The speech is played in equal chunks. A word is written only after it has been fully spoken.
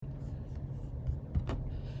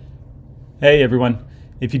Hey everyone.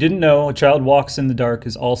 If you didn't know, A Child Walks in the Dark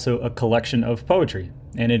is also a collection of poetry,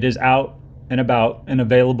 and it is out and about and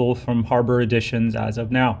available from Harbor Editions as of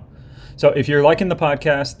now. So if you're liking the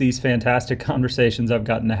podcast, these fantastic conversations I've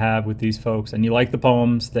gotten to have with these folks, and you like the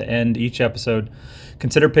poems that end each episode,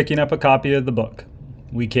 consider picking up a copy of the book.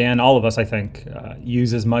 We can, all of us, I think,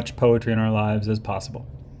 use as much poetry in our lives as possible.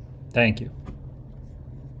 Thank you.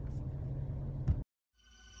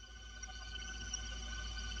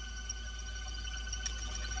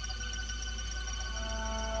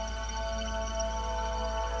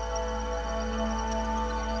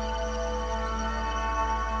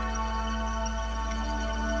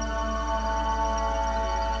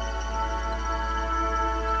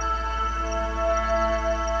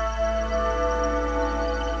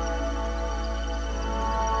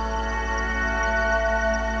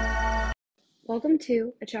 Welcome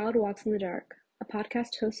to A Child Walks in the Dark, a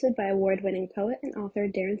podcast hosted by award-winning poet and author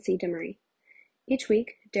Darren C. Demery. Each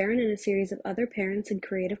week, Darren and a series of other parents in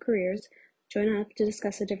creative careers join up to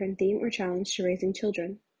discuss a different theme or challenge to raising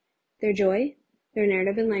children. Their joy, their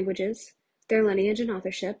narrative and languages, their lineage and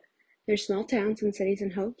authorship, their small towns and cities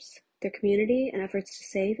and hopes, their community and efforts to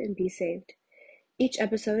save and be saved. Each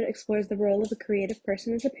episode explores the role of a creative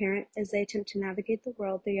person as a parent as they attempt to navigate the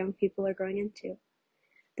world their young people are growing into.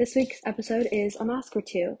 This week's episode is A Mask or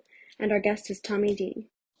Two, and our guest is Tommy Dean.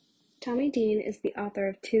 Tommy Dean is the author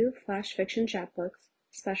of two flash fiction chapbooks,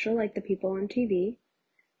 Special Like the People on TV,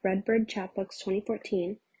 Redbird Chapbooks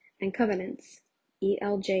 2014, and Covenants,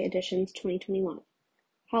 ELJ Editions 2021.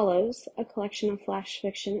 Hollows, a collection of flash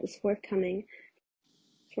fiction, is forthcoming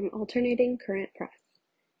from Alternating Current Press.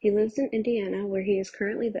 He lives in Indiana, where he is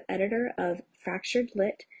currently the editor of Fractured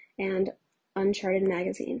Lit and Uncharted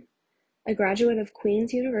magazine. A graduate of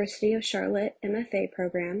Queen's University of Charlotte MFA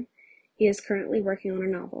program, he is currently working on a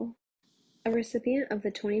novel. A recipient of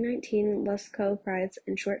the 2019 Lusco Prize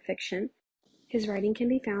in Short Fiction, his writing can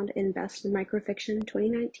be found in Best Microfiction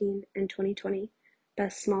 2019 and 2020,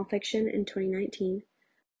 Best Small Fiction in 2019,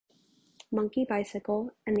 Monkey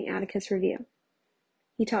Bicycle, and the Atticus Review.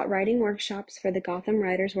 He taught writing workshops for the Gotham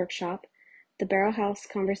Writers Workshop, the Barrel House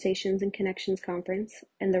Conversations and Connections Conference,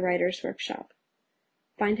 and the Writers Workshop.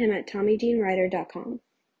 Find him at TommyDeanWriter.com.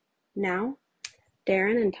 Now,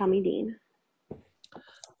 Darren and Tommy Dean.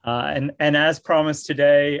 And as promised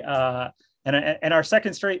today, and our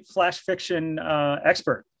second straight flash fiction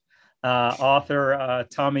expert, author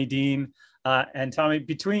Tommy Dean. And Tommy,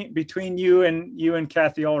 between you and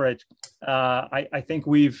Kathy Ulrich, I think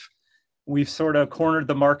we've sort of cornered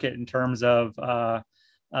the market in terms of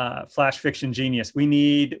flash fiction genius. What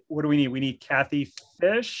do we need? We need Kathy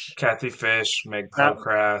Fish. Kathy Fish, Meg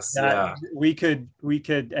Pockrass. Yeah. We could,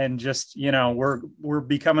 and just, we're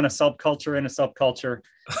becoming a subculture in a subculture.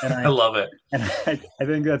 And I love it. And I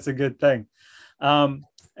think that's a good thing. And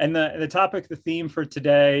the topic, the theme for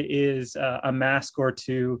today is a mask or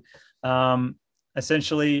two.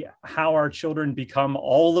 Essentially how our children become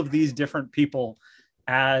all of these different people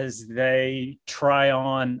as they try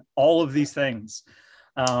on all of these things.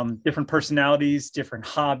 Different personalities, different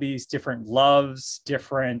hobbies, different loves,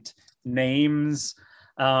 different names.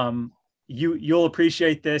 You'll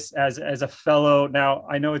appreciate this as a fellow. Now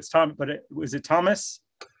I know it's Tom, but was it Thomas?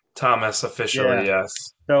 Thomas, officially, yeah. Yes.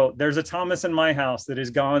 So there's a Thomas in my house that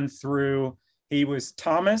has gone through. He was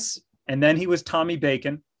Thomas, and then he was Tommy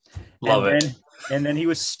Bacon. Love it. And then he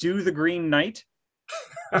was Stu the Green Knight.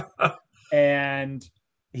 And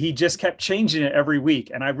he just kept changing it every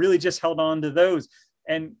week. And I really just held on to those.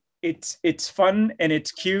 And it's fun and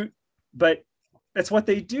it's cute, but that's what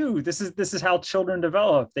they do. This is how children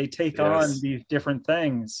develop. They take on these different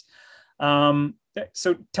things.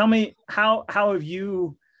 So tell me, how have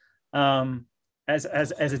you, as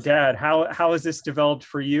a dad, how has this developed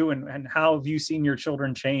for you, and how have you seen your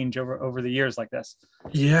children change over the years like this?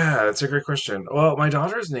 Yeah, that's a great question. Well, my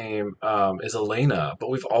daughter's name is Elena, but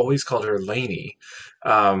we've always called her Lainey.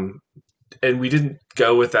 And we didn't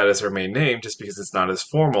go with that as her main name just because it's not as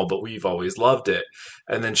formal, but we've always loved it.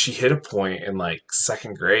 And then she hit a point in like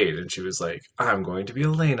second grade and she was like, I'm going to be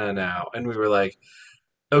Elena now. And we were like,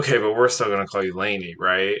 okay, but we're still going to call you Lainey,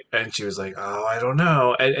 right? And she was like, oh, I don't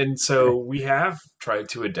know. And so we have tried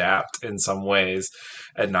to adapt in some ways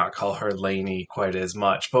and not call her Lainey quite as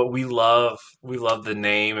much. But we love the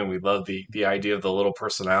name, and we love the idea of the little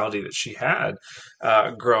personality that she had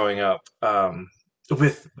growing up.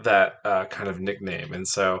 With that kind of nickname. And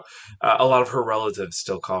so a lot of her relatives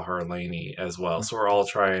still call her Lainey as well. So we're all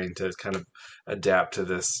trying to kind of adapt to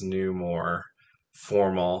this new, more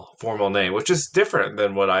formal name, which is different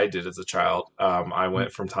than what I did as a child. I Mm.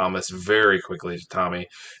 went from Thomas very quickly to Tommy.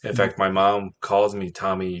 In Mm. fact, my mom calls me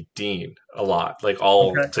Tommy Dean a lot, like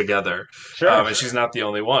all Okay. together. Sure. And she's not the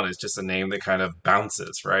only one. It's just a name that kind of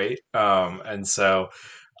bounces, right? And so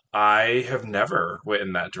I have never went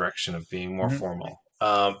in that direction of being more Mhm. formal.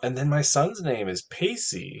 And then my son's name is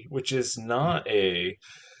Pacey, which is not a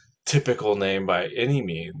typical name by any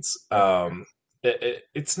means.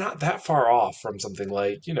 It's not that far off from something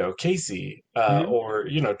like, Casey, Mhm. or,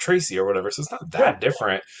 Tracy or whatever. So it's not Yeah. that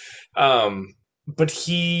different. Um, but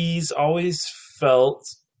he's always felt,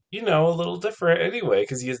 a little different anyway,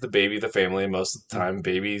 because he is the baby of the family. And most of the Mm. time,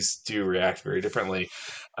 babies do react very differently.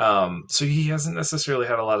 So he hasn't necessarily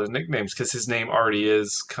had a lot of nicknames because his name already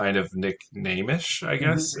is kind of nickname-ish, I Mhm.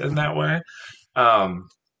 guess, in that way. Um,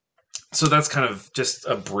 so that's kind of just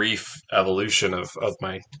a brief evolution of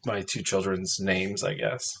my two children's names, I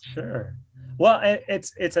guess. Sure. Well,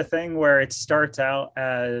 it's a thing where it starts out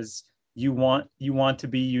as you want to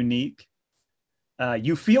be unique.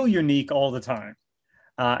 You feel unique all the time.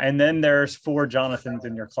 And then there's four Jonathans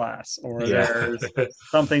in your class, or Yeah. there's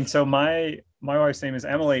something. So my wife's name is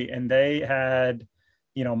Emily, and they had,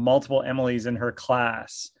 multiple Emilys in her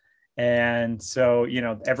class. And so,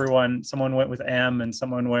 someone went with M and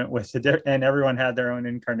someone went with and everyone had their own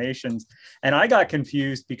incarnations. And I got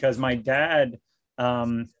confused because my dad,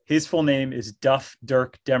 his full name is Duff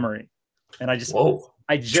Dirk Demery. And Whoa.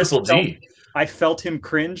 I Triple just felt D. I felt him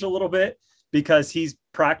cringe a little bit because he's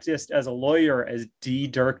practiced as a lawyer as D.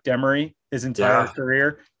 Dirk Demery his entire Yeah.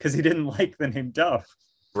 career because he didn't like the name Duff.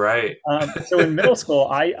 Right. So in middle school,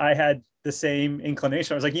 I had the same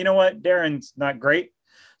inclination. I was like, you know what, Darren's not great,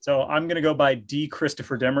 so I'm going to go by D.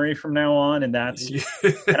 Christopher Demery from now on, and that's.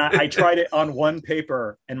 And I tried it on one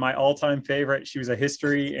paper, and my all-time favorite, she was a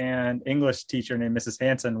history and English teacher named Mrs.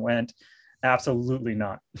 Hanson, went, absolutely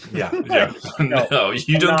not. Yeah. Yeah. Like, no, No,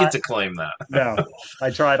 you I'm don't get not. to claim that. No, I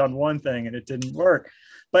tried on one thing and it didn't work.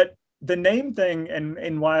 But the name thing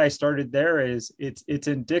and why I started there is it's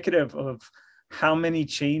indicative of how many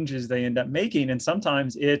changes they end up making. And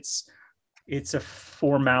sometimes it's a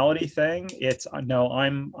formality thing. It's no,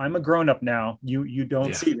 I'm a grown up now. You don't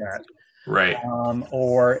Yeah. see that. Right.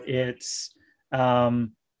 Or it's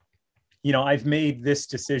um, I've made this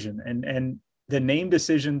decision, and the name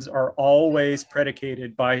decisions are always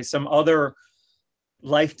predicated by some other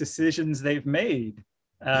life decisions they've made.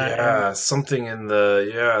 And Yeah, something in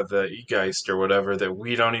the e-geist or whatever that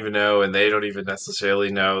we don't even know and they don't even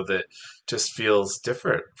necessarily know that just feels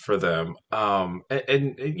different for them.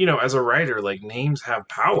 As a writer, like names have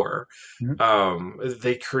power.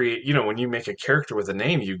 They create, when you make a character with a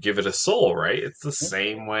name, you give it a soul, right? It's the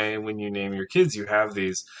same way when you name your kids, you have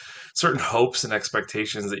these certain hopes and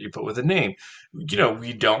expectations that you put with a name.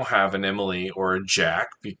 We don't have an Emily or a Jack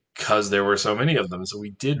because there were so many of them. So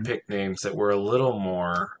we did pick names that were a little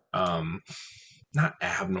more, not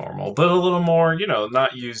abnormal, but a little more,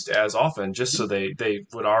 not used as often, just so they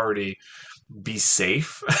would already be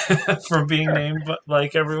safe from being sure. named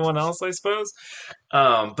like everyone else, I suppose.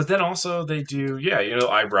 But then also they do, yeah,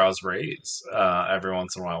 eyebrows raise every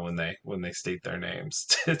once in a while when they state their names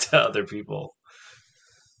to other people.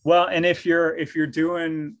 Well, and if you're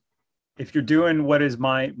doing what is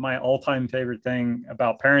my all-time favorite thing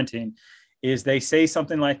about parenting is they say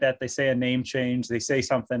something like that, they say a name change, they say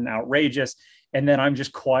something outrageous, and then I'm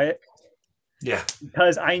just quiet Yeah,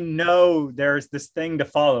 because I know there's this thing to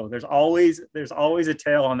follow. There's always a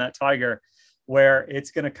tail on that tiger where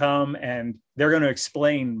it's going to come and they're going to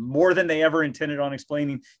explain more than they ever intended on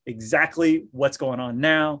explaining exactly what's going on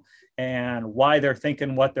now and why they're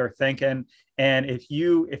thinking what they're thinking. And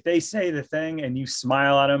if they say the thing and you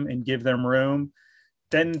smile at them and give them room,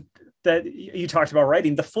 then that you talked about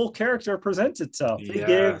writing, the full character presents itself. They give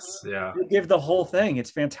yes, yeah. they give the whole thing.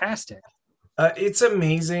 It's fantastic. It's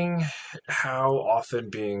amazing how often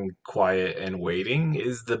being quiet and waiting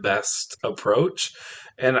is the best approach.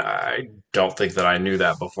 And I don't think that I knew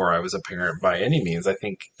that before I was a parent by any means. I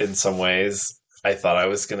think in some ways I thought I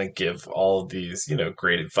was going to give all of these,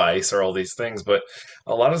 great advice or all these things, but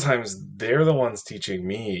a lot of times they're the ones teaching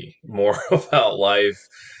me more about life,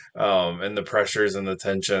 and the pressures and the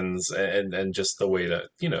tensions and just the way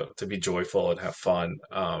to be joyful and have fun.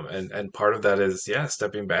 And part of that is, yeah,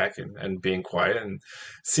 stepping back and being quiet and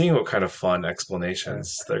seeing what kind of fun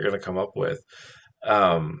explanations they're going to come up with.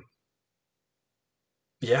 Um,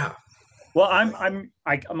 yeah, Well,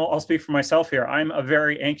 I'll speak for myself here. I'm a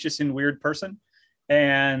very anxious and weird person,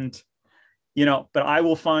 and but I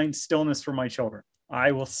will find stillness for my children.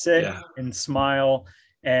 I will sit yeah, and smile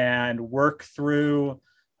and work through,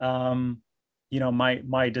 um,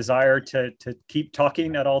 my desire to keep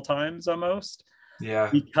talking at all times almost, Yeah.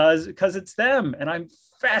 because it's them and I'm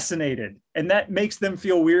fascinated, and that makes them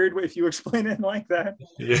feel weird if you explain it like that.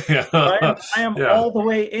 Yeah. I am Yeah. all the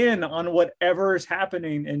way in on whatever is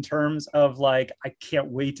happening, in terms of like, I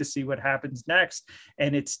can't wait to see what happens next.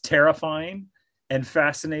 And it's terrifying and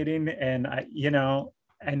fascinating. And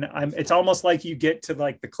it's almost like you get to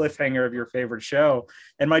like the cliffhanger of your favorite show,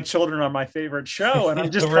 and my children are my favorite show. And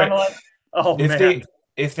I'm just kind Right. of like, oh If man.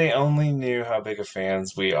 they only knew how big of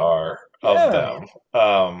fans we are of Yeah.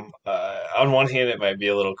 them. On one hand, it might be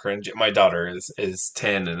a little cringy. My daughter is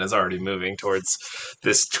 10 and is already moving towards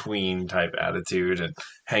this tween type attitude and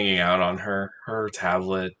hanging out on her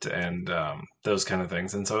tablet and those kind of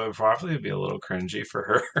things. And so it would probably be a little cringy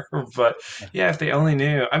for her. But yeah, if they only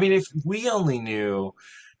knew. I mean, if we only knew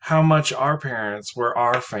how much our parents were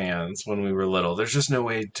our fans when we were little. There's just no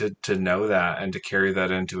way to know that and to carry that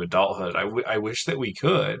into adulthood. I wish that we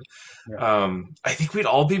could. Yeah. I think we'd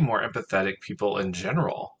all be more empathetic people in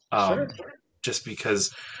general, Sure. just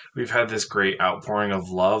because we've had this great outpouring of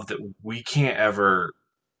love that we can't ever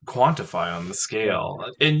quantify on the Yeah. scale.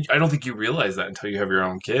 And I don't think you realize that until you have your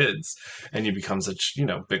own kids and you become such,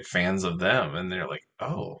 big fans of them. And they're like,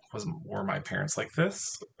 oh, were my parents like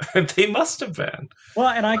this? They must have been. Well,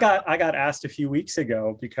 and I got asked a few weeks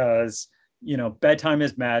ago, because bedtime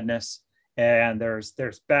is madness, and there's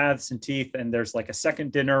baths and teeth, and there's like a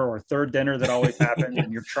second dinner or third dinner that always happens,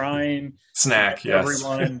 and you're trying to get Snack, yes.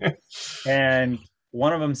 everyone. And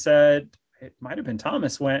one of them said, it might have been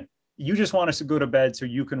Thomas, went, "You just want us to go to bed so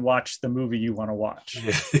you can watch the movie you want to watch."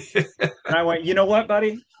 Yeah. And I went, you know what,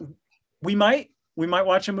 buddy? We might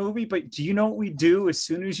watch a movie, but do you know what we do as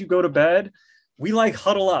soon as you go to bed? We like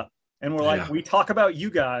huddle up, and we're like, Yeah, we talk about you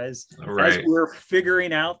guys as right. we're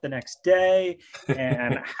figuring out the next day,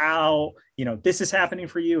 and how, this is happening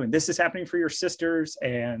for you and this is happening for your sisters.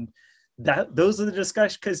 And those are the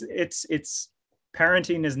discussions, because it's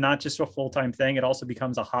parenting is not just a full-time thing. It also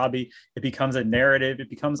becomes a hobby. It becomes a narrative. It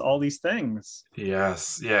becomes all these things.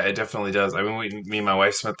 Yes, yeah, it definitely does. I mean, me and my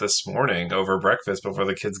wife spent this morning over breakfast before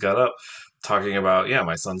the kids got up talking about, yeah,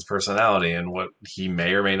 my son's personality and what he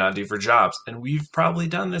may or may not do for jobs. And we've probably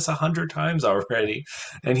done this 100 times already.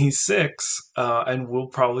 And he's 6, and we'll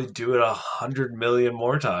probably do it 100 million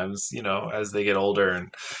more times, as they get older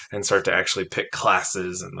and start to actually pick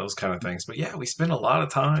classes and those kind of things. But yeah, we spend a lot of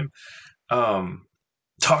time um,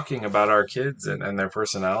 talking about our kids and their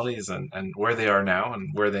personalities and where they are now and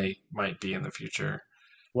where they might be in the future.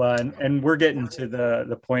 Well, and we're getting to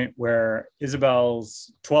the point where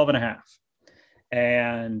Isabel's 12 and a half.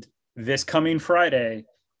 And this coming Friday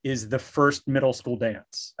is the first middle school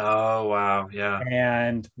dance. Oh, wow. Yeah.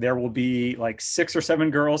 And there will be like 6 or 7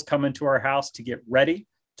 girls coming to our house to get ready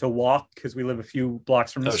to walk, because we live a few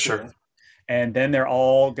blocks from the Oh, school. sure. And then they're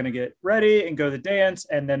all going to get ready and go to the dance.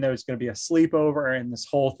 And then there's going to be a sleepover and this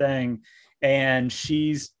whole thing. And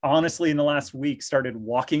she's honestly, in the last week, started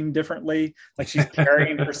walking differently. Like, she's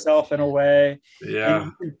carrying herself in a way. And Yeah,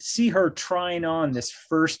 you can see her trying on this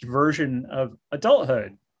first version of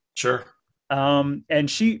adulthood. sure. And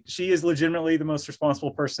she is legitimately the most responsible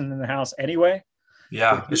person in the house anyway,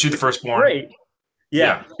 Yeah. Is she the which is firstborn? great.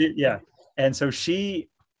 Yeah. Yeah. And so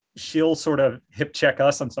she'll sort of hip check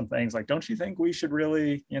us on some things, like, don't you think we should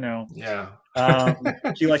really, Yeah. um,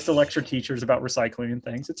 she likes to lecture teachers about recycling and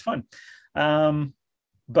things. It's fun.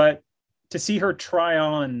 But to see her try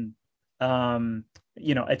on,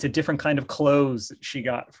 it's a different kind of clothes she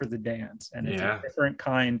got for the dance, and it's a Yeah. different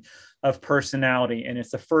kind of personality. And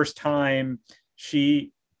it's the first time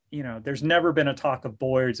she, there's never been a talk of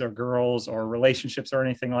boys or girls or relationships or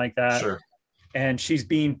anything like that. Sure. And she's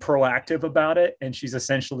being proactive about it. And she's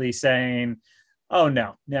essentially saying, oh,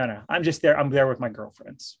 no, I'm just there. I'm there with my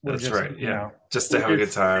girlfriends. We're That's just, right. Yeah. Just to have a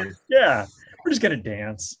good time. yeah, we're just going to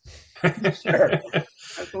dance. Sure.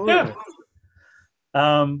 Absolutely.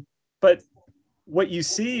 But what you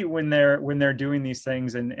see when they're doing these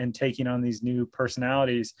things and taking on these new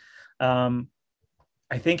personalities,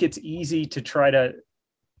 I think it's easy to try to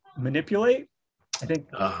manipulate. I think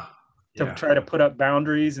to Yeah. try to put up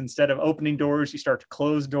boundaries. Instead of opening doors, you start to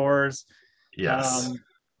close doors. Yes.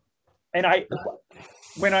 And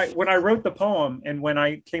when I wrote the poem and when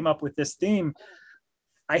I came up with this theme,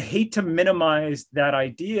 I hate to minimize that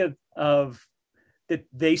idea of that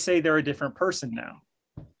they say they're a different person now.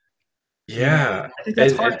 Yeah. I think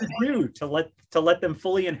that's It, hard it, to do, to let them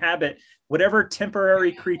fully inhabit whatever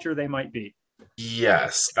temporary creature they might be.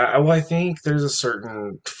 yes. Well, I think there's a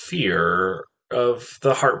certain fear of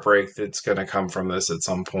the heartbreak that's going to come from this at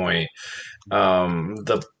some point.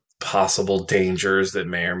 The possible dangers that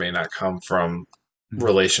may or may not come from Mhm.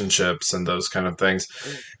 relationships and those kind of things,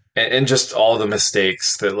 and just all the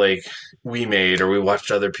mistakes that like we made or we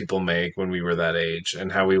watched other people make when we were that age,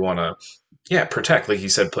 and how we want to, yeah, protect, like you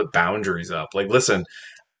said, put boundaries up. Like, listen,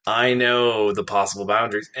 I know the possible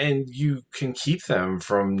boundaries, and you can keep them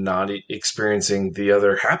from not experiencing the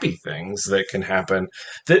other happy things that can happen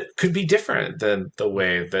that could be different than the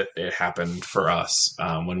way that it happened for us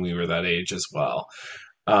when we were that age as well.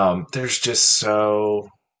 There's just so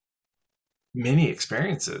many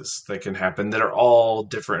experiences that can happen that are all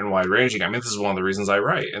different and wide ranging. I mean, this is one of the reasons I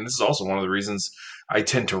write. And this is also one of the reasons I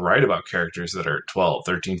tend to write about characters that are 12,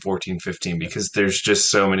 13, 14, 15, because there's just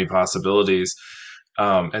so many possibilities,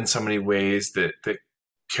 and so many ways that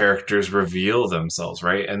characters reveal themselves,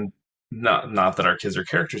 right? And not that our kids are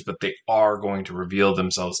characters, but they are going to reveal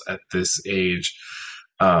themselves at this age.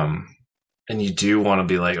 Um, and you do want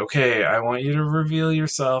to be like, okay, I want you to reveal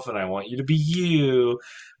yourself and I want you to be you,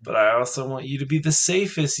 but I also want you to be the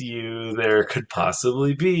safest you there could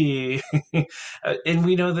possibly be. And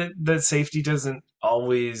we know that safety doesn't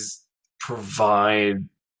always provide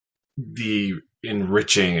the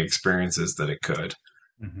enriching experiences that it could.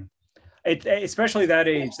 Mhm. Especially that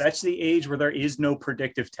age. That's the age where there is no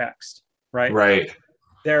predictive text, right? Right.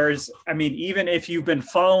 I mean, even if you've been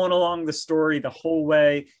following along the story the whole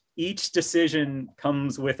way, each decision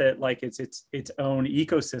comes with it like it's own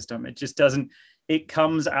ecosystem. It just doesn't. It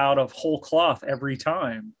comes out of whole cloth every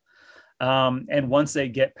time. And once they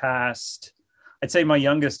get past, I'd say my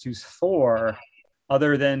youngest, who's 4,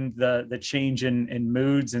 other than the change in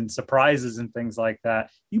moods and surprises and things like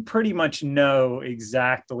that, you pretty much know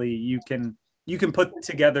exactly. You can put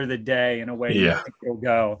together the day in a way you Yeah. think it'll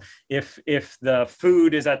go if the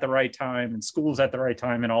food is at the right time and school's at the right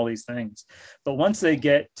time and all these things. But once they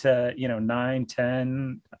get to 9,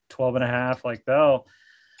 10, 12 and a half, like, oh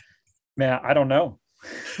man, I don't know.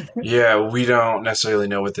 Yeah, we don't necessarily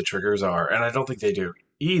know what the triggers are, and I don't think they do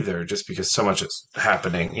either, just because so much is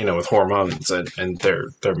happening, with hormones and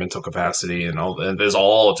their mental capacity and all, and is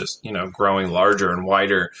all just, growing larger and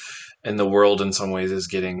wider, and the world in some ways is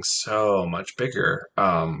getting so much bigger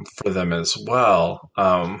for them as well.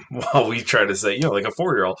 While we try to say, like a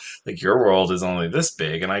 4-year old, like your world is only this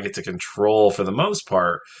big, and I get to control for the most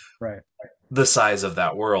part Right. the size of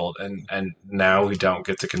that world, and now we don't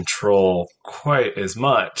get to control quite as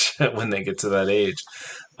much when they get to that age.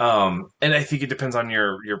 And I think it depends on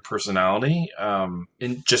your personality,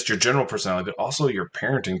 and just your general personality, but also your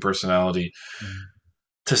parenting personality,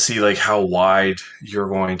 to see like how wide you're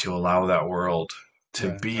going to allow that world to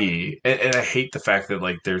Right. be. And I hate the fact that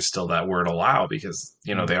like there's still that word allow, because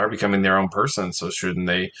they are becoming their own person, so shouldn't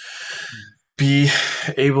they be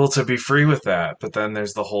able to be free with that? But then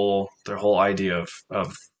there's their whole idea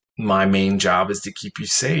of my main job is to keep you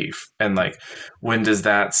safe, and like, when does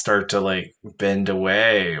that start to like bend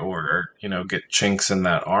away, or get chinks in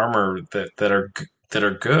that armor that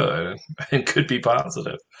are good and could be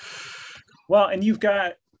positive? Well, and you,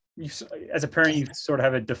 as a parent, you sort of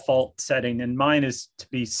have a default setting, and mine is to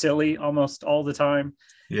be silly almost all the time.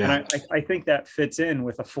 And Yeah. I think that fits in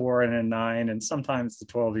with a 4 and a 9, and sometimes the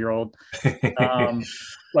 12-year-old.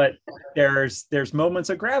 But there's moments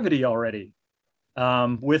of gravity already,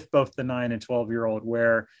 with both the 9 and 12-year-old,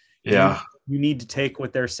 where you Yeah. you need to take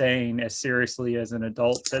what they're saying as seriously as an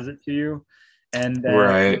adult says it to you, and then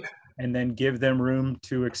Right. give them room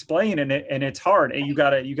to explain. And it's hard. And you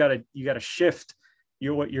gotta shift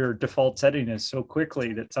what your default setting is so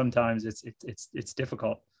quickly that sometimes it's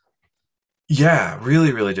difficult. Yeah,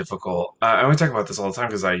 really, really difficult. I only talk about this all the time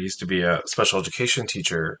because I used to be a special education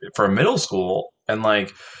teacher for a middle school, and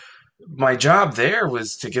like my job there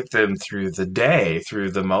was to get them through the day,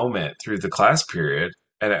 through the moment, through the class period.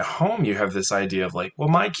 And at home, you have this idea of like, well,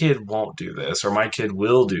 my kid won't do this, or my kid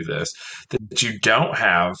will do this, that you don't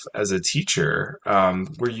have as a teacher,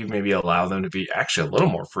 where you maybe allow them to be actually a little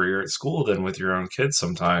more freer at school than with your own kids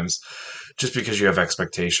sometimes, just because you have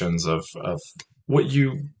expectations of what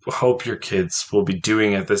you hope your kids will be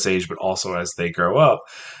doing at this age, but also as they grow up,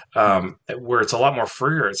 where it's a lot more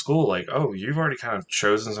freer at school. Like, oh, you've already kind of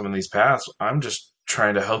chosen some of these paths. I'm just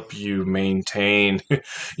trying to help you maintain,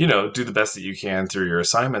 do the best that you can through your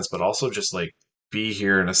assignments, but also just like be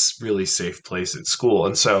here in a really safe place at school.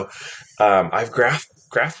 And so I've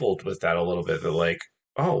grappled with that a little bit. That like,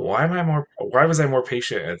 oh, why was I more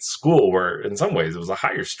patient at school, where in some ways it was a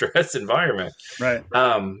higher stress environment? Right.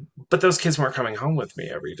 But those kids weren't coming home with me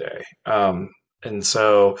every day. And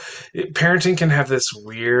so parenting can have this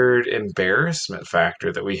weird embarrassment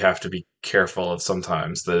factor that we have to be careful of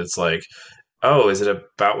sometimes. That it's like, oh, is it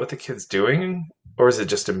about what the kid's doing, or is it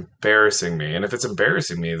just embarrassing me? And if it's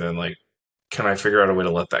embarrassing me, then like, can I figure out a way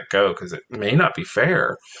to let that go? Because it may not be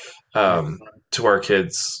fair Yeah. um, to our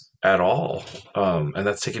kids at all. And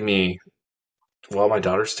that's taken me, well, my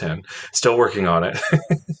daughter's 10, still working on it.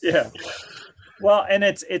 Yeah. Well, and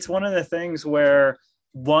it's one of the things where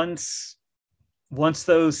once once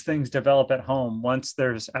those things develop at home, once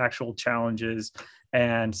there's actual challenges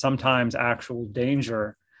and sometimes actual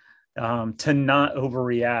danger, to not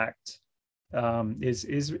overreact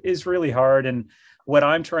is really hard. And what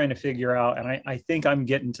I'm trying to figure out, and I think I'm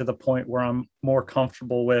getting to the point where I'm more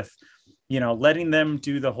comfortable with, letting them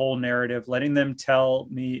do the whole narrative, letting them tell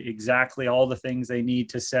me exactly all the things they need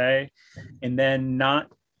to say, and then not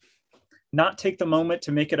take the moment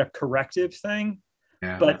to make it a corrective thing,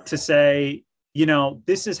 Yeah. but to say,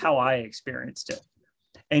 this is how I experienced it,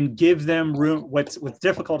 and give them room. What's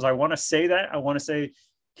difficult is I want to say that. I want to say,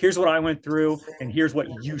 here's what I went through, and here's what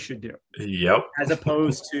you should do, Yep. as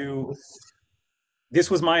opposed to, this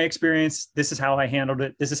was my experience. This is how I handled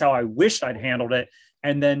it. This is how I wished I'd handled it.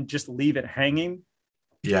 And then just leave it hanging.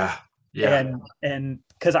 Yeah. Yeah. And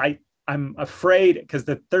because I'm afraid, because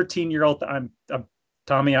the 13-year-old, I'm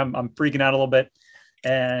Tommy, I'm freaking out a little bit,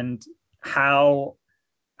 and how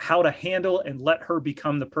to handle and let her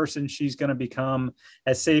become the person she's going to become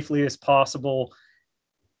as safely as possible.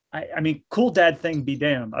 I mean, cool dad thing be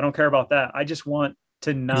damned. I don't care about that. I just want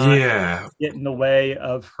to not Yeah. get in the way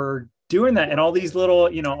of her doing that, and all these little,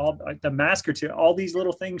 all the mask or two, all these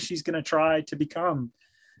little things she's going to try to become.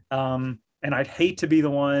 And I'd hate to be the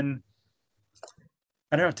one,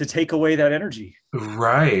 I don't know, to take away that energy.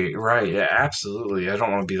 Right, right. Yeah, absolutely. I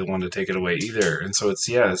don't want to be the one to take it away either. And so it's,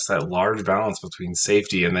 yeah, it's that large balance between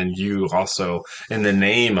safety and then you also, in the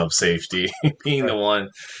name of safety, being the Right. one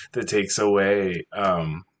that takes away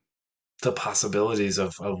the possibilities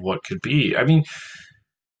of what could be. I mean,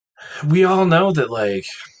 we all know that like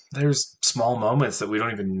there's small moments that we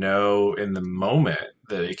don't even know in the moment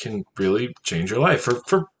that it can really change your life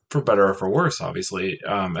for better or for worse, obviously.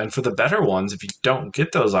 And for the better ones, if you don't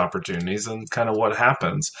get those opportunities, then kind of what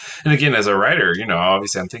happens. And again, as a writer,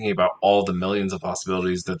 obviously I'm thinking about all the millions of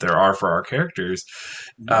possibilities that there are for our characters.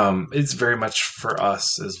 Mhm. It's very much for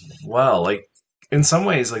us as well. Like in some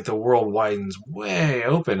ways, like the world widens way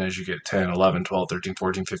open as you get 10, 11, 12, 13,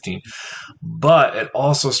 14, 15. But it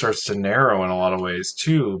also starts to narrow in a lot of ways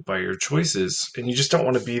too by your choices. And you just don't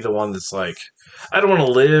want to be the one that's like, I don't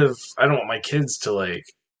want my kids to like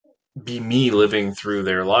be me living through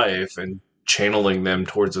their life and channeling them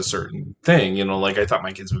towards a certain thing. Like I thought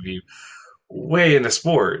my kids would be way into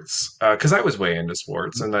sports because I was way into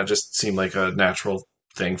sports and that just seemed like a natural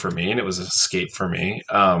thing for me and it was an escape for me.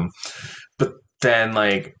 But then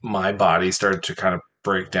like my body started to kind of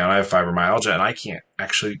break down. I have fibromyalgia and I can't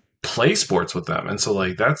actually play sports with them. And so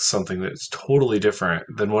like that's something that's totally different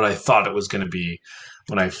than what I thought it was going to be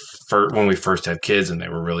when we first had kids and they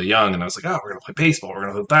were really young and I was like, oh, we're going to play baseball, we're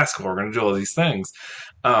going to play basketball, we're going to do all these things.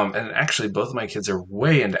 And actually both of my kids are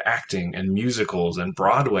way into acting and musicals and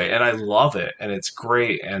Broadway and I love it and it's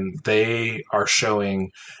great and they are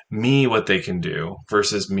showing me what they can do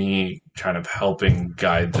versus me kind of helping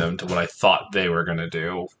guide them to what I thought they were going to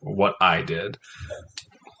do, what I did.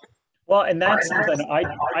 Well, and that's something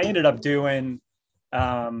I ended up doing,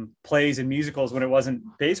 plays and musicals when it wasn't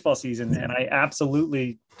baseball season, and I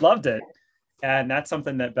absolutely loved it. And that's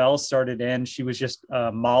something that Belle started in. She was just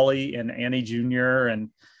Molly and Annie Jr. and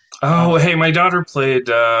Oh, um, hey, my daughter played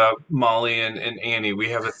Molly and Annie. We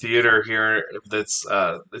have a theater here that's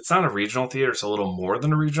it's not a regional theater, it's a little more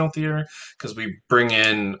than a regional theater because we bring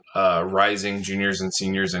in rising juniors and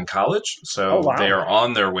seniors in college. oh So they wow, are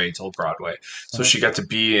on their way till Broadway. So uh-huh. she got to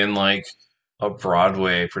be in like a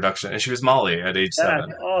Broadway production and she was Molly at age That's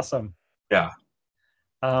 7. awesome. Yeah.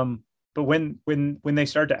 But when they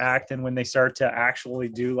start to act and when they start to actually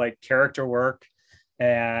do like character work,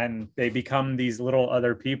 and they become these little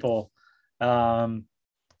other people, um,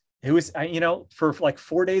 it was, for like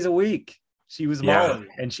 4 days a week she was Yeah. Molly,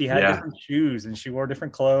 and she had Yeah. different shoes and she wore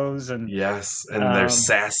different clothes, and Yes. And they're um,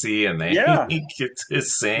 sassy and they yeah, get to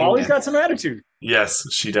sing Molly's and got some attitude. yes,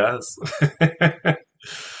 she does.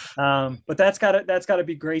 But that's got to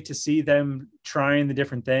be great to see them trying the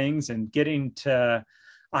different things and getting to.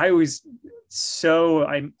 I'm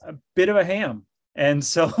a bit of a ham, and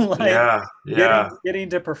so like Yeah. Yeah. getting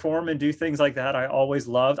to perform and do things like that, I always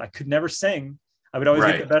loved. I could never sing. I would always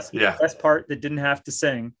get the Right. best Yeah. best part that didn't have to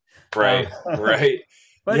sing. Um, Right, right.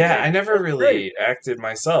 but Yeah, I never it's great. really acted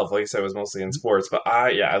myself. Like I said, I was mostly in sports, but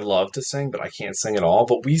I love to sing, but I can't sing at all.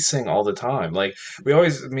 But we sing all the time. Like me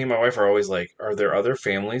and my wife are always like, are there other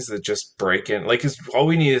families that just break in? Like, 'cause all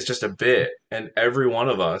we need is just a bit, and every one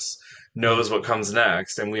of us knows what comes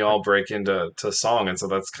next, and we all break into song, and so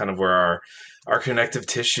that's kind of where our connective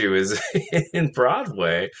tissue is in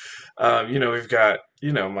Broadway. We've got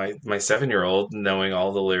my 7-year-old knowing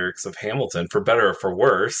all the lyrics of Hamilton for better or for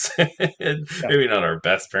worse. And Yeah. maybe not our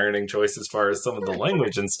best parenting choice as far as some of the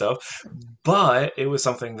language and stuff, but it was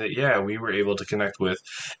something that we were able to connect with.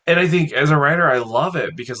 And I think as a writer, I love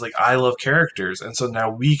it because like I love characters, and so now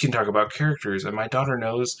we can talk about characters, and my daughter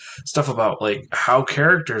knows stuff about like how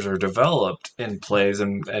characters are developed in plays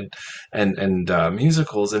and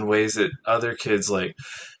musicals in ways that other kids like.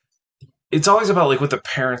 It's always about like what the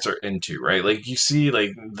parents are into, right? Like you see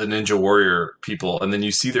like the Ninja Warrior people, and then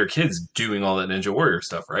you see their kids doing all that Ninja Warrior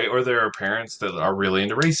stuff, right? Or there are parents that are really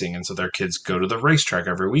into racing, and so their kids go to the racetrack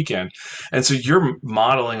every weekend. And so you're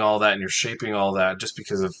modeling all that and you're shaping all that just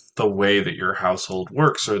because of the way that your household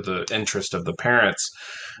works or the interest of the parents,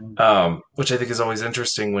 which I think is always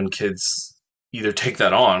interesting when kids either take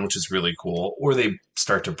that on, which is really cool, or they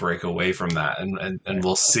start to break away from that. And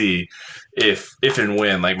we'll see if and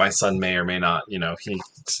when, like my son may or may not, he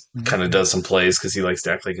kind of does some plays because he likes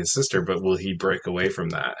to act like his sister, but will he break away from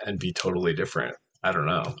that and be totally different? I don't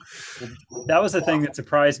know. That was the thing that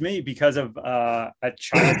surprised me because of a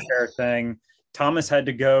childcare thing. Thomas had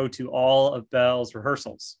to go to all of Belle's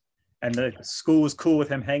rehearsals, and the school was cool with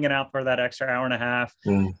him hanging out for that extra hour and a half.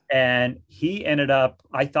 Mm. And he ended up,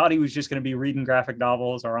 I thought he was just going to be reading graphic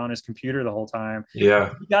novels or on his computer the whole time.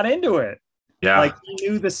 Yeah. He got into it. Yeah. Like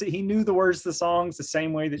he knew the words to the songs the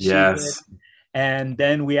same way that she did. And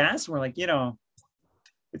then we asked him, we're like,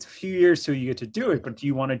 it's a few years till you get to do it, but do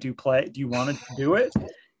you want to do you want to do it?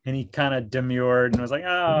 And he kind of demurred and was like,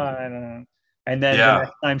 I don't know. And then the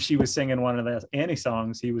next time she was singing one of the Annie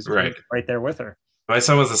songs, he was right there with her. My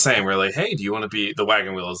son was the same. We're like, hey, do you want to be the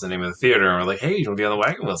Wagon Wheel is the name of the theater? And we're like, hey, you want to be on the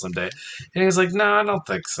Wagon Wheel someday? And he was like, no, I don't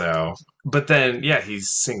think so. But then, he's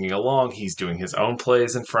singing along. He's doing his own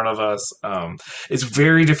plays in front of us. It's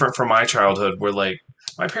very different from my childhood where, like,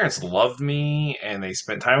 my parents loved me and they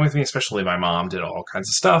spent time with me, especially my mom did all kinds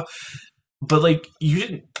of stuff. But, like, you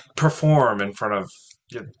didn't perform in front of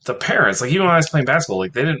the parents. Like, even when I was playing basketball,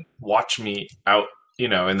 like, they didn't watch me out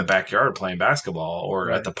in the backyard playing basketball or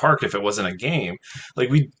at the park if it wasn't a game. Like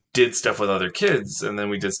we did stuff with other kids and then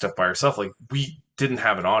we did stuff by ourselves. Like we didn't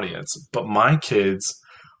have an audience, but my kids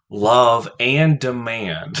love and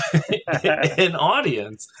demand an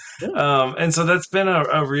audience. And so that's been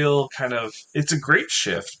a real kind of, it's a great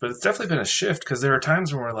shift, but it's definitely been a shift because there are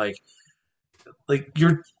times when we're like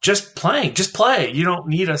you're just playing, just play. You don't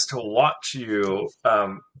need us to watch you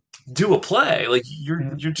do a play. Like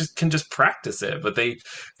you just can just practice it. But they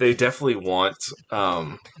definitely want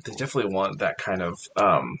that kind of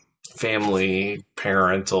family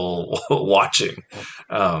parental watching,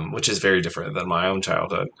 which is very different than my own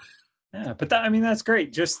childhood. Yeah, but that's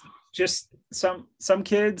great. Just some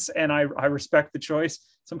kids, and I respect the choice.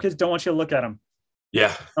 Some kids don't want you to look at them.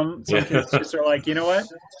 Yeah. Some kids just are like, you know what,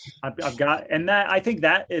 I've got, and that I think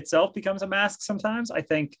that itself becomes a mask sometimes. I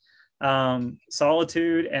think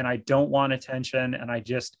solitude and I don't want attention, and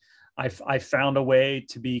I found a way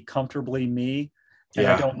to be comfortably me, and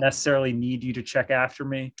I don't necessarily need you to check after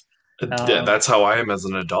me. That's how I am as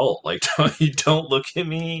an adult. Like, you don't look at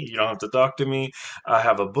me. You don't have to talk to me. I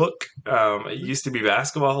have a book. It used to be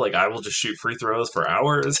basketball. Like, I will just shoot free throws for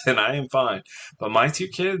hours, and I am fine. But my two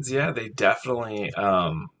kids, they definitely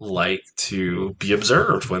like to be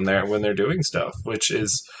observed when they're doing stuff, which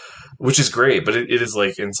is great. But it is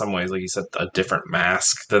like in some ways, like you said, a different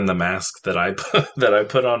mask than the mask that I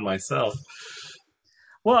put on myself.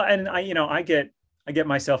 Well, and I get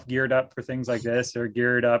myself geared up for things like this, or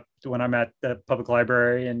geared up when I'm at the public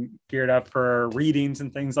library and geared up for readings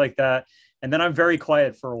and things like that. And then I'm very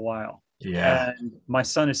quiet for a while. Yeah. And my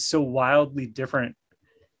son is so wildly different.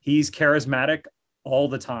 He's charismatic all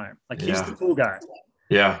the time. Like he's the cool guy.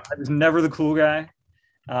 Yeah. I was never the cool guy.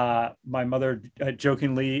 My mother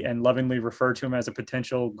jokingly and lovingly referred to him as a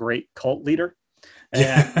potential great cult leader.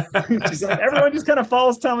 And she's like, everyone just kind of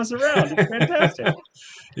follows Thomas around. It's fantastic.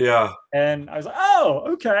 Yeah. And I was like, oh,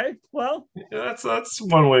 okay. Well, that's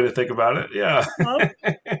one way to think about it. Yeah.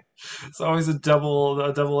 It's always a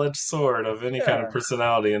double-edged sword of any kind of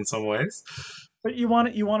personality in some ways. But you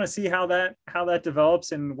want to see how that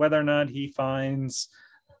develops, and whether or not he finds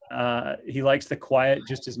he likes the quiet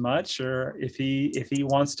just as much, or if he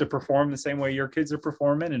wants to perform the same way your kids are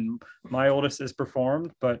performing and my oldest has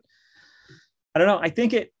performed. But I don't know. I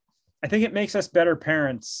think it makes us better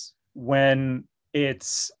parents when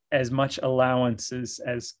it's as much allowances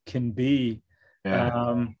as can be.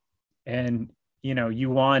 Yeah. And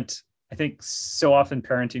I think so often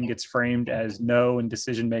parenting gets framed as no and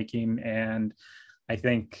decision making, and I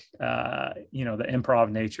think, the improv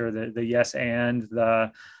nature, the yes and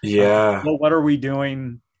the, Yeah. well, what are we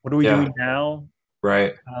doing? What are we Yeah. doing now?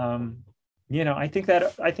 Right. Um, I think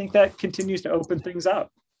that continues to open things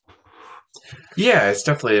up. Yeah, it's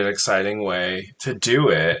definitely an exciting way to do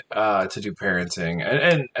it, to do parenting,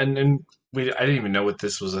 and I didn't even know what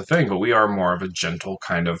this was a thing, but we are more of a gentle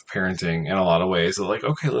kind of parenting in a lot of ways. Like,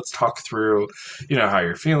 okay, let's talk through, how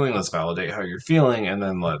you're feeling. Let's validate how you're feeling, and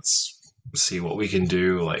then let's see what we can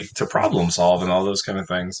do, like to problem solve and all those kind of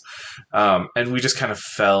things. And we just kind of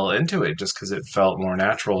fell into it just because it felt more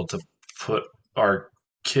natural to put our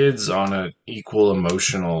kids on an equal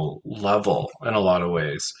emotional level in a lot of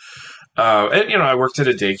ways. And I worked at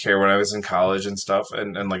a daycare when I was in college and stuff,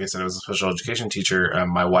 and like I said, I was a special education teacher.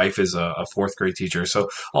 My wife is a fourth grade teacher, so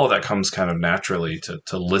all of that comes kind of naturally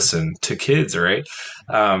to listen to kids, right?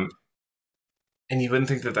 Um, and you wouldn't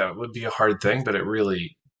think that that would be a hard thing, but it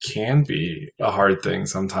really can be a hard thing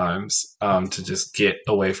sometimes, to just get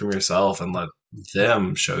away from yourself and let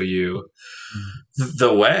them show you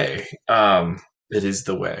the way. It is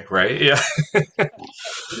the way, right? Yeah,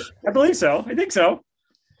 I believe so. I think so.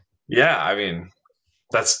 yeah. I mean,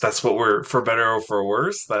 that's what we're, for better or for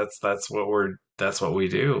worse. That's what we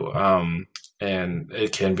do. And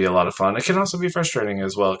it can be a lot of fun. It can also be frustrating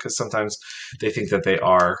as well because sometimes they think that they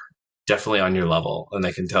are definitely on your level, and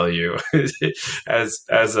they can tell you as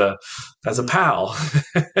a pal.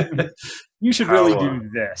 You should really how do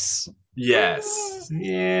this. Yes,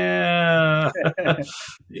 yeah,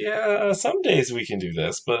 yeah. Some days we can do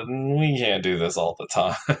this, but we can't do this all the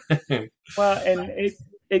time. Well, and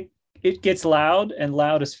it gets loud, and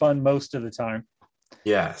loud is fun most of the time.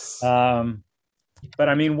 Yes. Um, but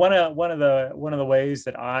I mean, one of the ways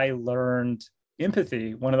that I learned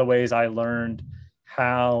empathy, one of the ways I learned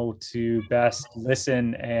how to best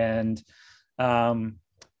listen and um,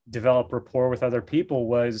 develop rapport with other people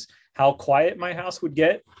was how quiet my house would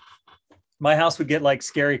get. My house would get like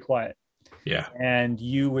scary quiet, Yeah. and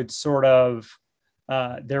you would sort of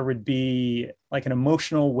there would be like an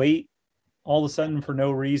emotional weight all of a sudden for no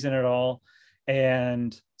reason at all.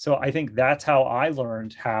 And so I think that's how I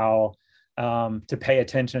learned how to pay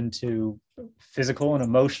attention to physical and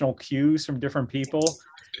emotional cues from different people.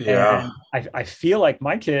 Yeah. And I feel like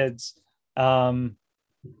my kids, um,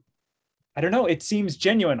 I don't know, it seems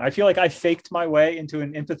genuine. I feel like I faked my way into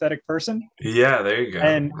an empathetic person. Yeah. There you go.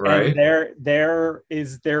 And Right.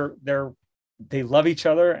 they love each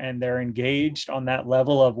other, and they're engaged on that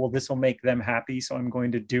level of, well, this will make them happy, so I'm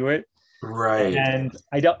going to do it. Right. And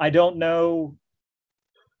I don't know,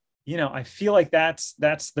 I feel like that's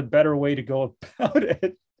the better way to go about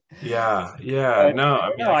it. Yeah. Yeah. But No, I I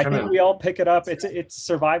don't mean, know, I I kind think of, we all pick it up. It's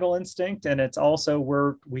survival instinct, and it's also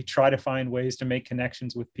we try to find ways to make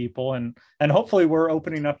connections with people, and hopefully we're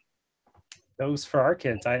opening up those for our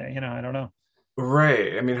kids. I don't know.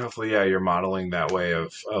 right. I mean, hopefully, yeah, you're modeling that way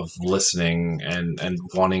of listening and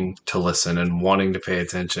wanting to listen and wanting to pay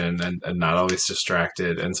attention and not always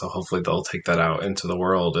distracted. And so hopefully they'll take that out into the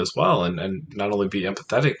world as well and not only be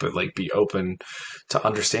empathetic, but like be open to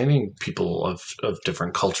understanding people of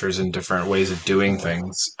different cultures and different ways of doing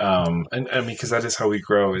things. And I mean, because that is how we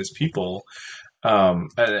grow as people.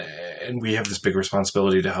 And we have this big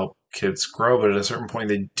responsibility to help kids grow, but at a certain point,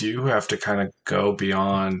 they do have to kind of go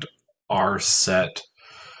beyond our set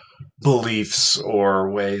beliefs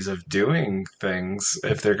or ways of doing things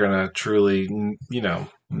if they're going to truly,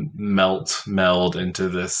 meld into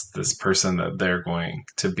this person that they're going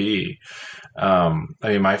to be. I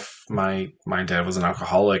mean, my dad was an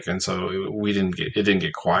alcoholic, and so it didn't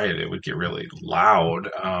get quiet. It would get really loud,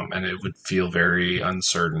 and it would feel very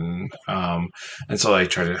uncertain. And so I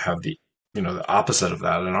try to have the opposite of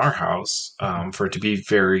that in our house, for it to be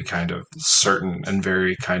very kind of certain and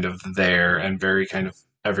very kind of there and very kind of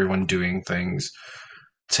everyone doing things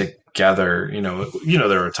together.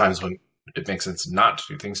 There are times when it makes sense not to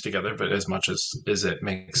do things together, but as much as it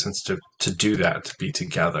makes sense to do that, to be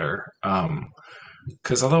together.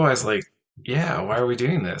 Because otherwise, like, yeah, why are we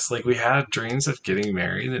doing this? Like, we had dreams of getting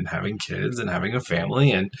married and having kids and having a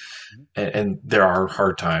family, and there are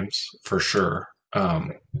hard times for sure.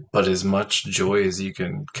 But as much joy as you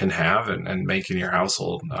can have and make in your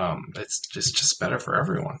household, it's just better for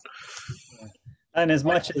everyone. And as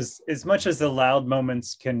much as the loud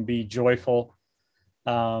moments can be joyful,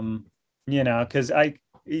 because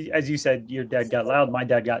as you said, your dad got loud. My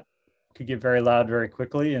dad could get very loud very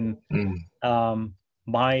quickly, and Mm,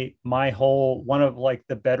 my whole one of like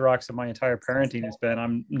the bedrocks of my entire parenting has been,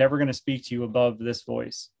 I'm never going to speak to you above this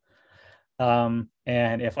voice. And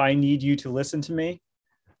if I need you to listen to me,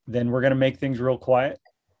 then we're going to make things real quiet.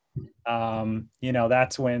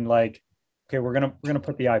 That's when, like, okay, we're gonna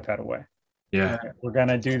put the iPad away. Yeah. We're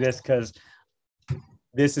gonna do this because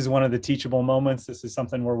this is one of the teachable moments. This is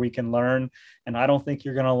something where we can learn, and I don't think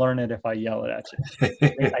you're gonna learn it if I yell it at you. I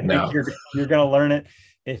think No. you're gonna learn it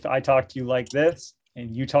if I talk to you like this,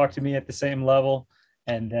 and you talk to me at the same level,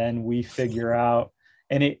 and then we figure out.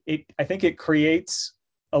 And I think it creates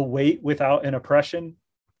a weight without an oppression.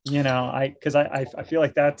 Because I feel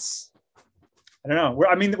like that's, I don't know.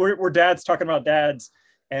 We're dads talking about dads,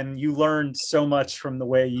 and you learned so much from the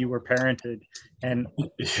way you were parented. And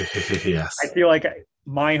Yes. I feel like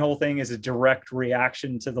my whole thing is a direct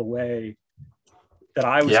reaction to the way that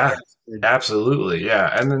I was Yeah, parented. absolutely.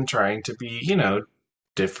 Yeah. And then trying to be,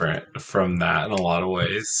 different from that in a lot of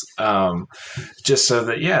ways. Just so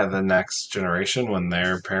that, yeah, the next generation, when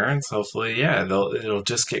they're parents, hopefully, yeah, it'll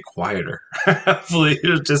just get quieter. Hopefully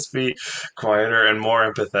it'll just be quieter and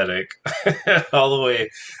more empathetic all the way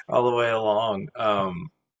along.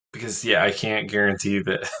 Because yeah, I can't guarantee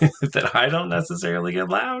that that I don't necessarily get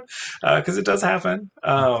loud, because it does happen.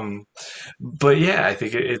 But yeah, I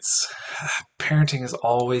think it's parenting is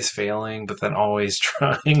always failing, but then always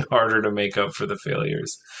trying harder to make up for the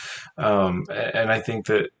failures. And I think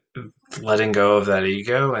that letting go of that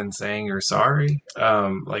ego and saying you're sorry,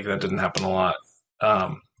 like that didn't happen a lot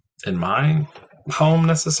in my home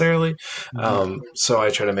necessarily. So I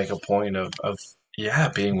try to make a point of yeah,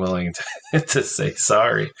 being willing to say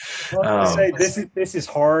sorry. Well, I'm gonna Um, say this is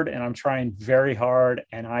hard, and I'm trying very hard,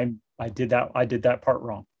 and I did that part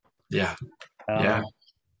wrong. yeah, yeah. Um,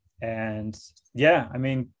 and yeah, I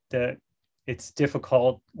mean that it's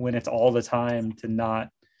difficult when it's all the time to not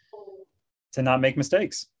make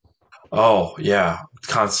mistakes. Oh, yeah,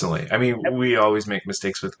 constantly. I mean, we always make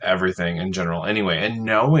mistakes with everything in general anyway, and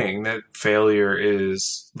knowing that failure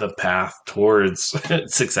is the path towards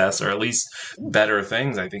success or at least better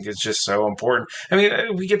things, I think is just so important. I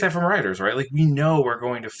mean, we get that from writers, right? Like, we know we're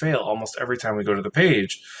going to fail almost every time we go to the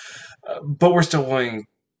page, but we're still willing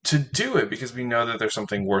to do it because we know that there's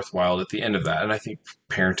something worthwhile at the end of that. And I think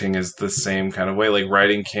parenting is the same kind of way. Like,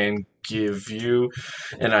 writing can give you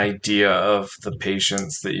an idea of the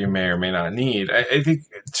patience that you may or may not need. I think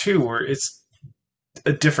too, where it's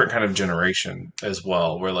a different kind of generation as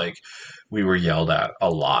well, where like we were yelled at a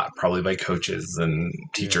lot, probably by coaches and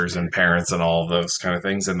teachers and parents and all of those kind of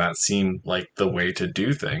things. And that seemed like the way to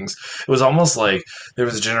do things. It was almost like there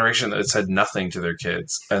was a generation that said nothing to their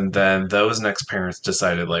kids. And then those next parents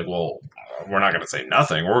decided, like, well, we're not going to say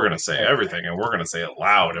nothing. We're going to say everything, and we're going to say it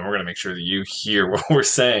loud, and we're going to make sure that you hear what we're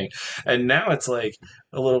saying. And now it's like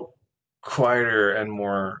a little quieter and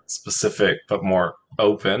more specific, but more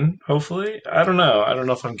open. Hopefully, I don't know. I don't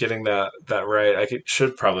know if I'm getting that right.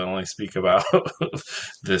 Should probably only speak about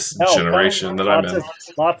this generation that I'm in.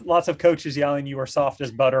 Lots of coaches yelling you are soft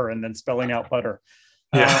as butter and then spelling out butter.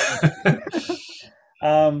 Yeah.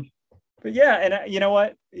 But yeah, and you know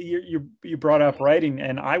what, you brought up writing,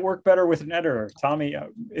 and I work better with an editor. Tommy,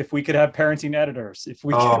 if we could have parenting editors, if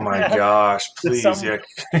we Oh my gosh, please, yeah.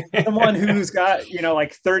 Someone who's got,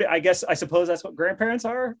 like 30, I suppose that's what grandparents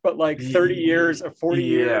are, but like 30 years or 40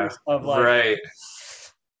 years of like, right.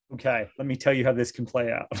 Okay, let me tell you how this can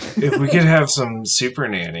play out. If we could have some super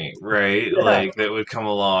nanny, right? Yeah. Like that would come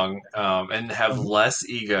along and have less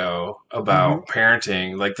ego about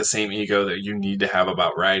parenting, like the same ego that you need to have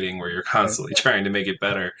about writing, where you're constantly trying to make it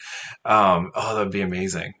better. That'd be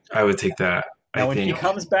amazing. I would take that. Now, when he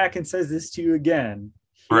comes back and says this to you again,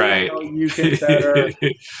 right? You get better.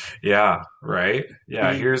 Yeah, right.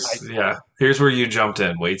 Yeah, here's where you jumped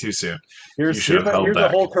in way too soon. Here's a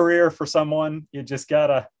whole career for someone. You just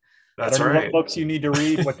gotta. That's I don't right. know what books you need to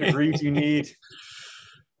read, what degrees you need.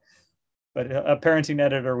 But a parenting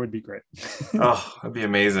editor would be great. Oh, that'd be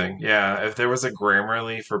amazing. Yeah, if there was a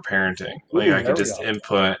Grammarly for parenting, like I could just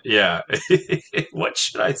input, what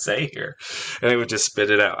should I say here? And it would just spit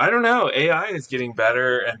it out. I don't know. AI is getting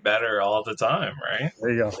better and better all the time, right? There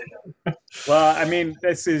you go. Well, I mean,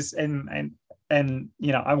 this is and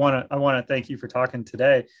I want to thank you for talking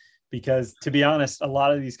today, because to be honest, a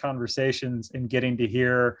lot of these conversations and getting to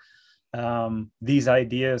hear these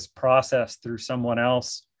ideas processed through someone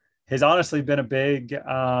else has honestly been a big it's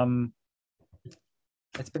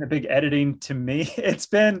been a big editing to me. It's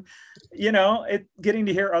been, getting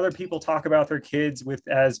to hear other people talk about their kids with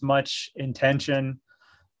as much intention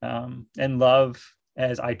and love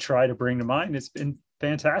as I try to bring to mine. It's been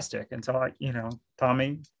fantastic. And so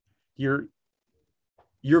Tommy, you're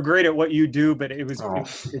great at what you do, but it's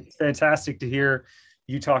fantastic to hear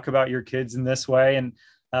you talk about your kids in this way. And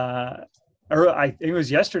I think it was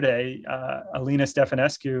yesterday, Alina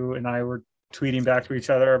Stefanescu and I were tweeting back to each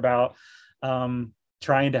other about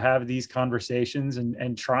trying to have these conversations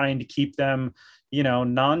and trying to keep them,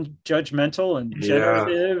 non-judgmental and Yeah.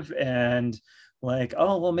 generative, and like,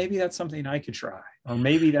 oh, well, maybe that's something I could try, or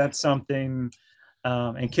maybe that's something.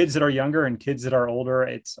 And kids that are younger and kids that are older,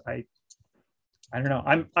 I don't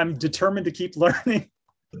know. I'm determined to keep learning.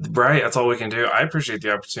 Right, that's all we can do. I appreciate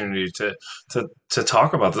the opportunity to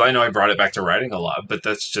talk about this. I know I brought it back to writing a lot, but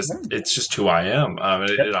it's just who I am.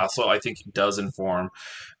 It Yep. also, I think, does inform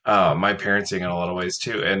my parenting in a lot of ways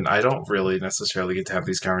too. And I don't really necessarily get to have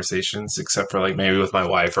these conversations except for like maybe with my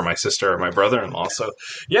wife or my sister or my brother-in-law. So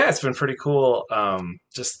yeah, it's been pretty cool.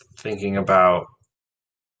 Just thinking about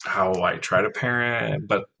how I try to parent,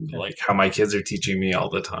 but like how my kids are teaching me all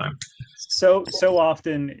the time. So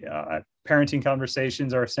often, parenting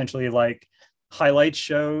conversations are essentially like highlight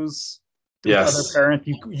shows with other Yes. parents.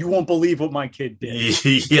 You won't believe what my kid did.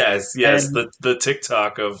 Yes, And the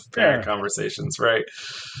TikTok of parent yeah, conversations, right?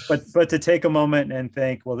 but to take a moment and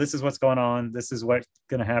think, well, this is what's going on, this is what's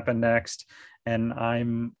going to happen next, and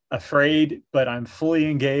I'm afraid, but I'm fully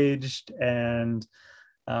engaged. And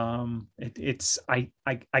it's I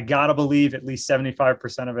gotta believe at least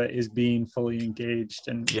 75% of it is being fully engaged.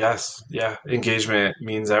 And Yes, yeah. Engagement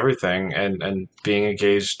means everything, and being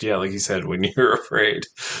engaged, yeah, like you said, when you're afraid.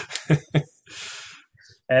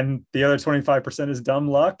 the other 25% is dumb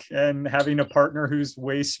luck and having a partner who's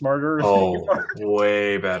way smarter than you Oh, are.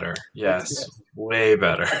 way better. That's Yes, good. way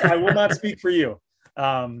better. I will not speak for you.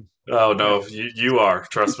 um Oh yeah. no, you are,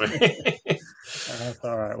 trust me. That's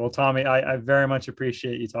all right. Well, Tommy, I very much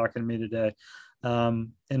appreciate you talking to me today.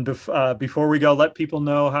 And before we go, let people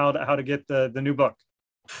know how to get the new book.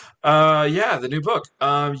 Yeah, the new book.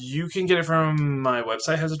 You can get it from my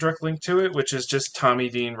website has a direct link to it, which is just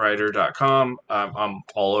TommyDeanWriter.com. I'm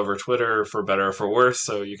all over Twitter for better or for worse,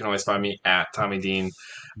 so you can always find me at Tommy Dean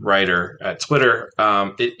Writer at Twitter.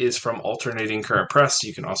 It is from Alternating Current Press.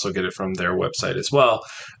 You can also get it from their website as well.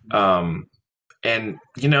 Um, and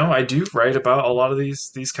I do write about a lot of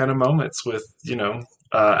these kind of moments with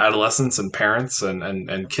adolescents and parents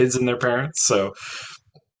and kids and their parents. So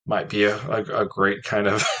might be a great kind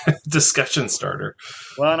of discussion starter.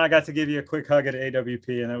 Well, and I got to give you a quick hug at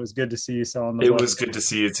AWP, and it was good to see you selling the It book. was good to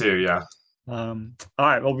see you too. Yeah. All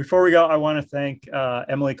right. Well, before we go, I want to thank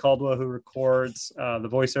Emily Caldwell, who records the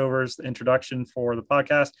voiceovers, the introduction for the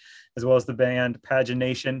podcast, as well as the band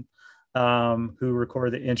Pagination, who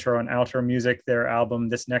record the intro and outro music. Their album,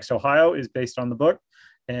 This Next Ohio, is based on the book,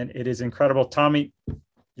 and it is incredible. Tommy,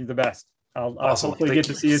 you're the best. I'll Awesome. hopefully Thank get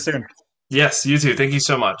you. to see you soon. Yes, you too. Thank you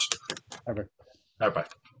so much. Bye. Bye bye.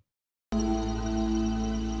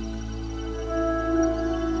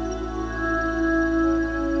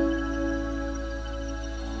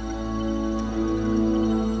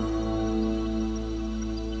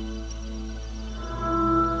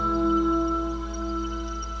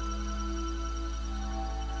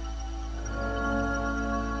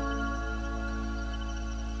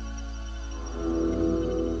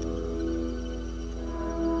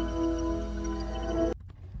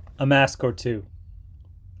 A mask or two.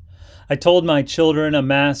 I told my children a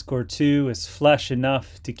mask or two is flesh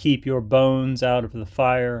enough to keep your bones out of the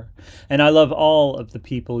fire. And I love all of the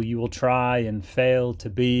people you will try and fail to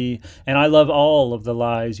be. And I love all of the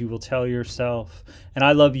lies you will tell yourself. And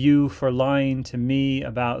I love you for lying to me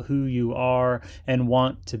about who you are and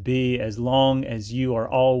want to be. As long as you are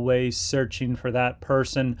always searching for that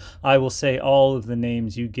person, I will say all of the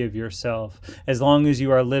names you give yourself. As long as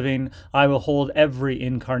you are living, I will hold every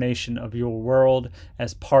incarnation of your world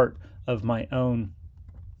as part of my own.